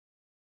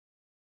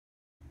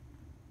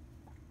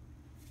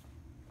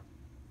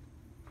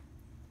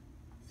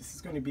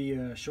is going to be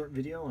a short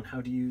video on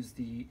how to use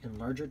the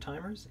Enlarger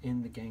timers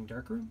in the Gang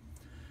darkroom.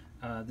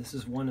 This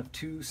is one of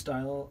two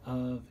style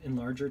of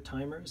Enlarger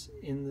timers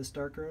in this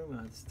darkroom.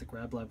 This is the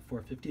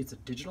GrabLab450. It's a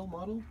digital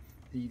model.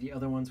 The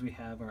other ones we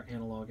have are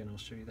analog, and I'll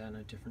show you that in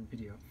a different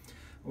video.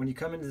 When you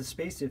come into the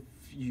space, if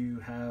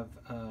you have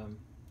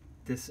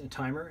this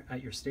timer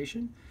at your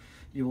station,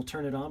 you will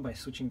turn it on by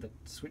switching the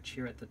switch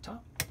here at the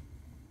top.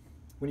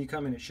 When you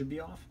come in, it should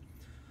be off.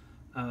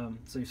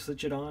 So you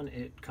switch it on,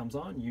 it comes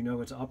on, you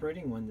know it's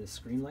operating when the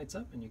screen lights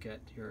up and you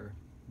get your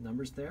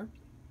numbers there.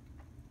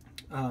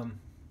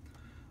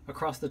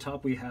 Across the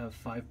top we have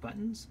 5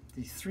 buttons.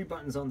 These 3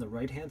 buttons on the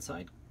right hand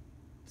side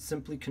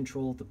simply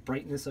control the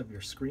brightness of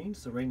your screen.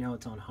 So right now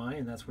it's on high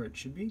and that's where it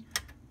should be,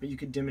 but you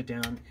could dim it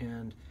down,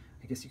 and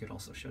I guess you could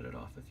also shut it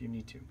off if you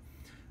need to,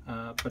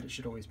 but it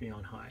should always be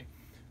on high.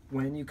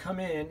 When you come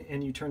in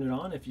and you turn it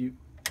on, if you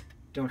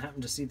don't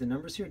happen to see the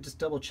numbers here, just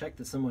double check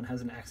that someone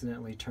hasn't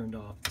accidentally turned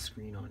off the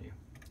screen on you,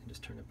 and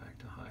just turn it back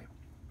to high.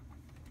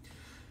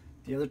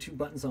 The other 2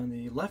 buttons on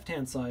the left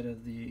hand side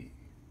of the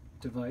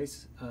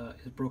device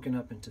is broken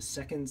up into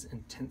seconds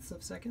and tenths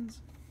of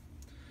seconds.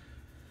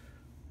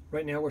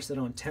 Right now we're set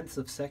on tenths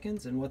of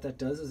seconds, and what that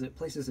does is it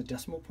places a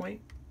decimal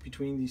point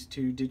between these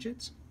 2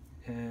 digits,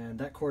 and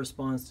that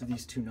corresponds to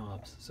these 2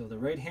 knobs. So the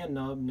right hand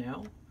knob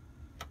now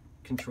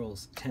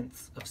controls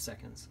tenths of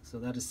seconds, so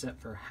that is set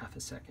for half a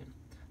second.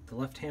 The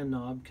left-hand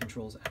knob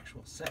controls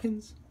actual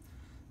seconds,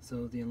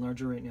 so the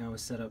Enlarger right now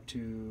is set up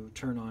to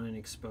turn on and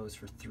expose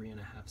for 3.5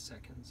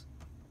 seconds.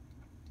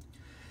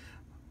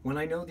 When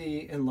I know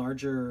the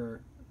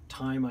Enlarger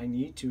time I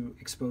need to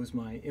expose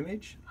my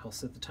image, I'll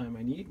set the time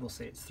I need. We'll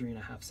say it's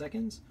 3.5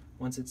 seconds.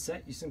 Once it's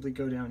set, you simply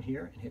go down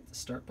here and hit the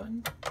start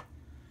button.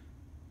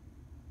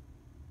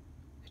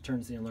 It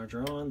turns the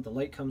Enlarger on, the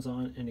light comes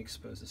on, and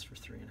exposes for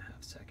 3.5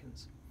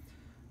 seconds.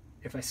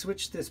 If I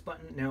switch this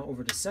button now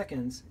over to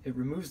seconds, it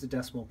removes the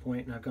decimal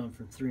point, and I've gone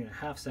from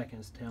 3.5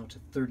 seconds down to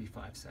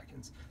 35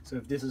 seconds. So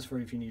if this is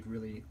for if you need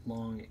really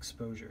long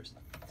exposures.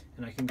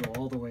 And I can go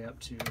all the way up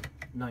to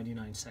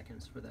 99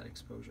 seconds for that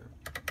exposure.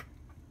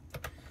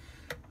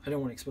 I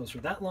don't want to expose for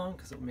that long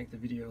because it'll make the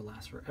video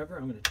last forever.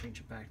 I'm going to change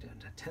it back down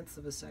to tenths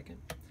of a second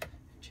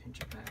and change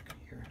it back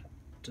here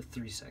to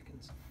 3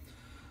 seconds.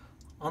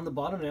 On the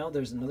bottom now,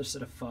 there's another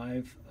set of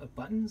 5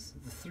 buttons.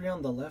 The 3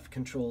 on the left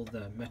control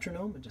the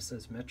metronome. It just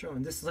says metro,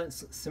 and this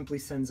simply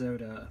sends out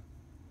a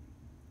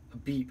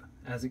beep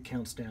as it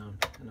counts down.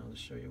 And I'll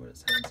just show you what it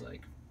sounds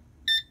like.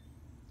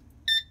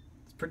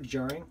 It's pretty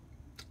jarring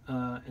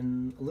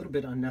and a little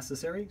bit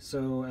unnecessary,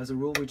 so as a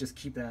rule we just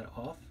keep that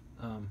off.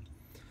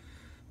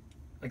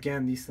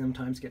 Again, these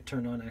sometimes get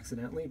turned on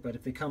accidentally, but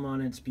if they come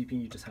on and it's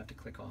beeping, you just have to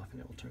click off and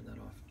it will turn that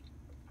off.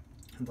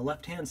 On the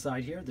left hand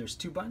side here, there's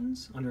 2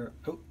 buttons under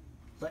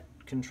outlet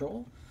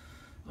control.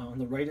 On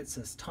the right it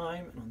says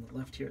time, and on the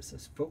left here it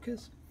says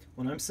focus.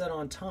 When I'm set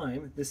on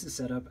time, this is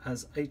set up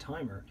as a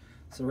timer.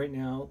 So right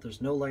now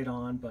there's no light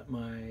on, but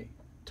my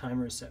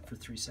timer is set for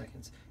 3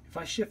 seconds. If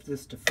I shift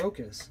this to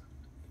focus,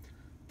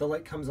 the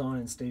light comes on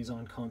and stays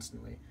on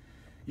constantly.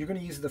 You're going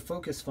to use the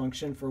focus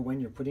function for when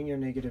you're putting your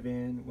negative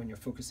in, when you're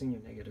focusing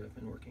your negative,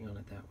 and working on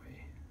it that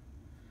way.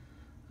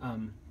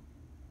 I'm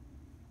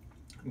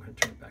going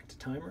to turn it back to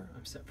timer.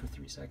 I'm set for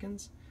 3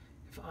 seconds.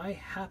 If I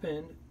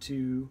happen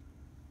to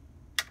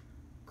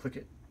click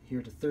it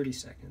here to 30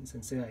 seconds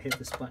and say I hit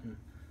this button,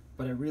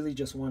 but I really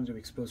just wanted to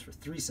expose for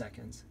 3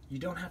 seconds, you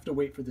don't have to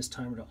wait for this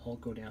timer to all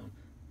go down.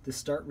 The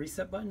start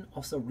reset button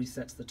also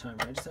resets the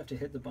timer. I just have to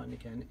hit the button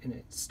again and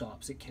it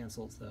stops, it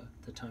cancels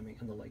the timing,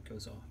 and the light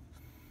goes off.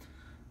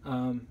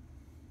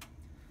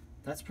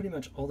 That's pretty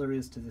much all there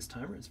is to this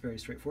timer. It's very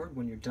straightforward.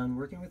 When you're done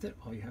working with it,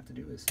 all you have to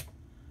do is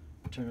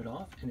turn it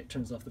off, and it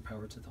turns off the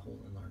power to the whole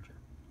Enlarger.